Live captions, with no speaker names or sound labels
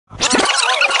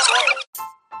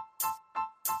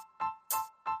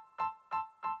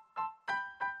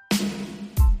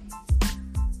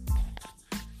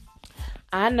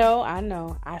I know, I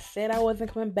know. I said I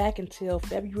wasn't coming back until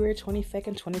February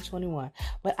 22nd, 2021.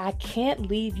 But I can't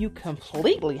leave you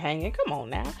completely hanging. Come on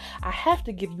now. I have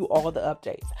to give you all the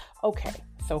updates. Okay,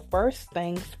 so first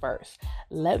things first.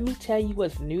 Let me tell you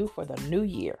what's new for the new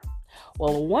year.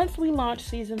 Well, once we launch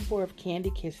season 4 of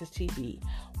Candy Kisses TV,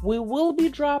 we will be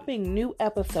dropping new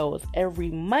episodes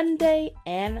every Monday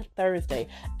and Thursday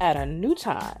at a new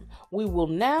time. We will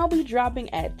now be dropping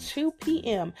at 2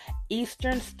 p.m.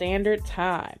 Eastern Standard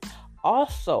Time.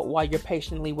 Also, while you're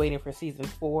patiently waiting for season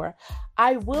 4,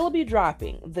 I will be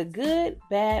dropping the good,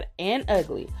 bad, and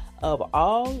ugly of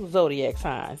all zodiac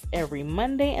signs every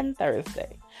Monday and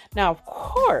Thursday. Now, of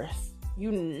course,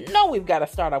 you know we've got to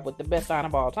start off with the best sign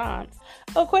of all times.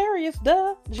 Aquarius,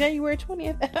 duh. January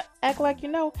 20th. Act like you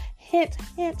know. Hint,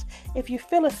 hint. If you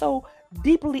feel it so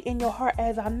deeply in your heart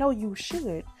as I know you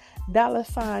should.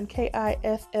 $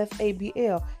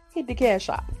 KISSABL. Hit the cash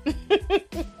shop.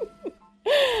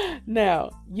 Now,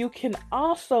 you can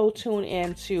also tune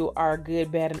into our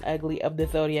good, bad, and ugly of the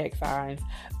zodiac signs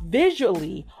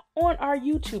visually on our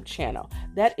YouTube channel.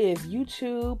 That is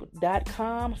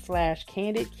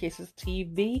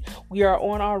youtube.com/CandidKissesTV. We are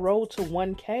on our road to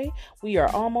 1K. We are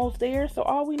almost there. So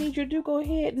all we need you to do, go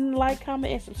ahead and like,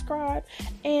 comment, and subscribe.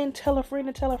 And tell a friend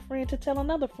to tell a friend to tell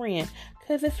another friend.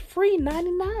 Because it's free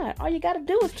 99. All you got to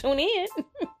do is tune in.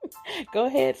 Go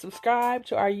ahead, subscribe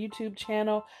to our YouTube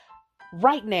channel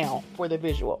right now for the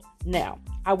visual. Now,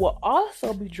 I will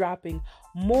also be dropping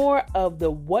more of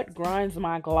the What Grinds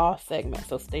My Gloss segment,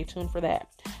 so stay tuned for that.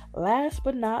 Last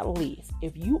but not least,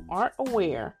 if you aren't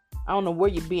aware, I don't know where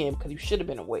you've been because you should have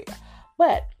been aware,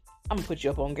 but I'm gonna put you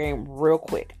up on game real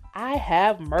quick. I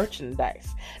have merchandise.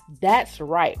 That's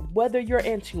right. Whether you're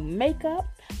into makeup,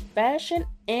 fashion,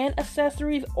 and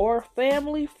accessories, or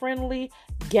family-friendly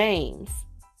games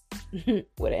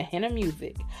with a hint of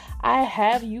music, I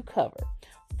have you covered.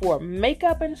 For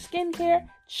makeup and skincare,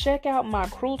 check out my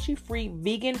cruelty-free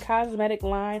vegan cosmetic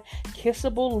line,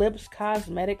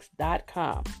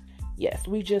 KissableLipsCosmetics.com. Yes,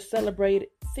 we just celebrated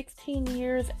 16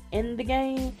 years in the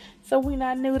game, so we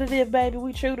not new to this, baby.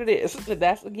 We true to this.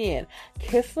 That's again,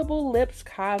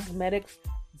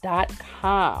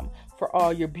 KissableLipsCosmetics.com for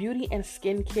all your beauty and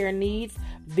skincare needs,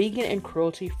 vegan and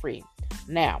cruelty-free.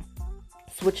 Now,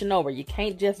 switching over, you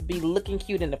can't just be looking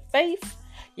cute in the face.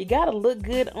 You gotta look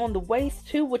good on the waist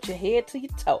too, with your head to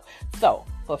your toe. So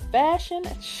for fashion,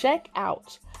 check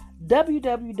out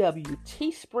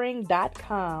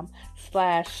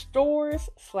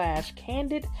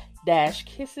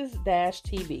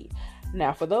www.teespring.com/stores/candid-kisses-tv.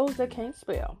 Now, for those that can't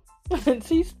spell,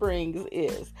 Teesprings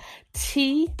is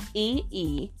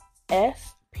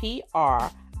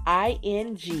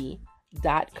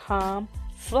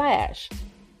TEESPRING.com/stores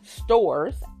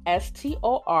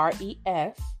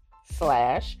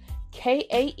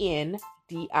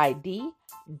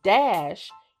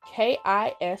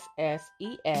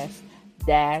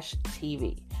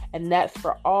And that's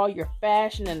for all your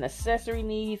fashion and accessory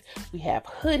needs. We have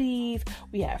hoodies,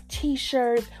 we have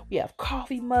t-shirts, we have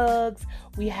coffee mugs,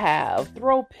 we have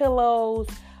throw pillows,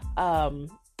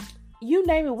 you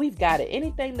name it, we've got it.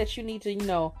 Anything that you need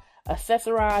to,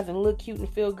 accessorize and look cute and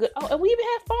feel good. Oh, and we even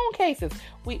have phone cases.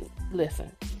 Listen,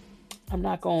 I'm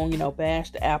not going, bash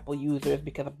the Apple users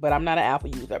but I'm not an Apple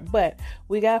user. But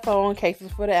we got phone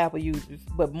cases for the Apple users.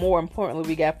 But more importantly,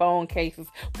 we got phone cases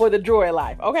for the Droid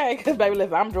Life. Okay? Because, baby,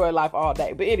 listen, I'm Droid Life all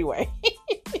day. But anyway.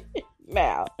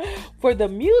 Now, for the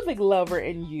music lover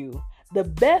in you, the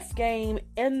best game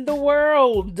in the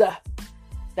world.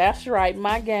 That's right,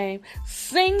 my game,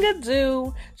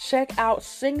 Singadoo. Check out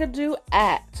Singadoo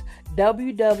at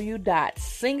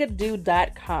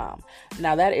www.singadoo.com.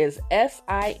 Now that is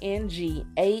SINGADOO.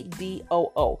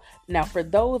 Now for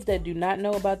those that do not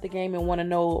know about the game and want to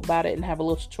know about it and have a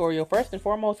little tutorial, first and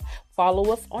foremost,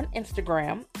 follow us on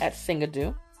Instagram at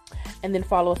Singadoo. And then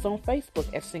follow us on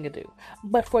Facebook at Singadoo.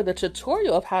 But for the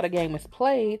tutorial of how the game is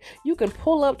played, you can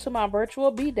pull up to my virtual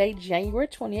B-Day January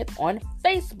 20th on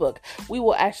Facebook. We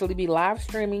will actually be live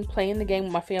streaming, playing the game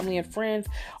with my family and friends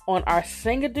on our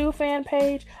Singadoo fan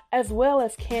page, as well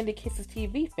as Candy Kisses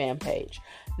TV fan page.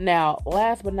 Now,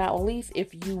 last but not least,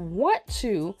 if you want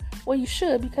to, well, you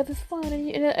should, because it's fun.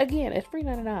 And again, it's free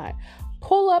 $99.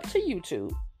 Pull up to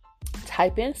YouTube.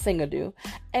 Type in Singadoo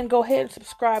and go ahead and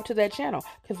subscribe to that channel,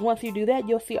 because once you do that,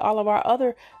 you'll see all of our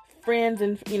other friends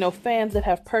and fans that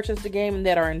have purchased the game and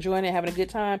that are enjoying it, having a good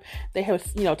time. They have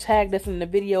tagged us in the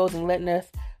videos and letting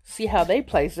us see how they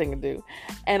play Singadoo,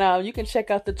 and you can check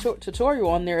out the tutorial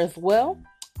on there as well.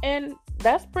 And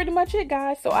that's pretty much it,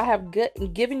 guys. So I have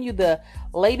given you the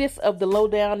latest of the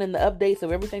lowdown and the updates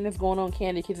of everything that's going on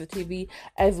Candy Kisses TV,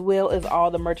 as well as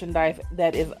all the merchandise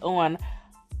that is on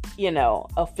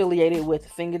affiliated with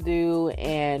Singadoo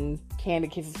and Candy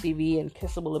Kisses TV and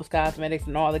Kissable Lips Cosmetics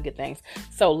and all the good things.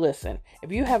 So listen,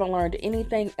 if you haven't learned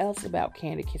anything else about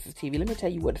Candy Kisses TV, let me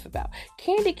tell you what it's about.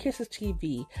 Candy Kisses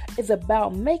TV is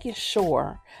about making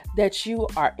sure that you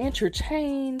are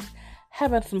entertained,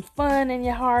 having some fun in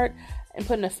your heart, and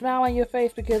putting a smile on your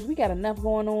face, because we got enough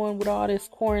going on with all this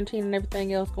quarantine and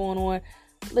everything else going on.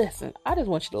 Listen, I just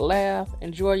want you to laugh,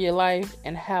 enjoy your life,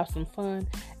 and have some fun.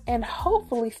 And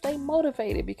hopefully stay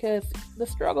motivated, because the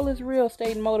struggle is real,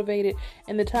 staying motivated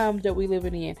in the times that we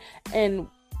living in.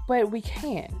 But we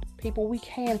can. People, we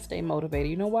can stay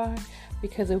motivated. You know why?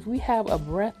 Because if we have a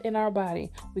breath in our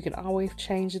body, we can always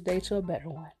change the day to a better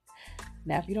one.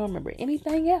 Now, if you don't remember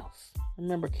anything else,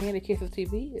 remember Candy Kisses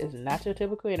TV is not your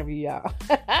typical interview,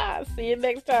 y'all. See you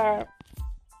next time.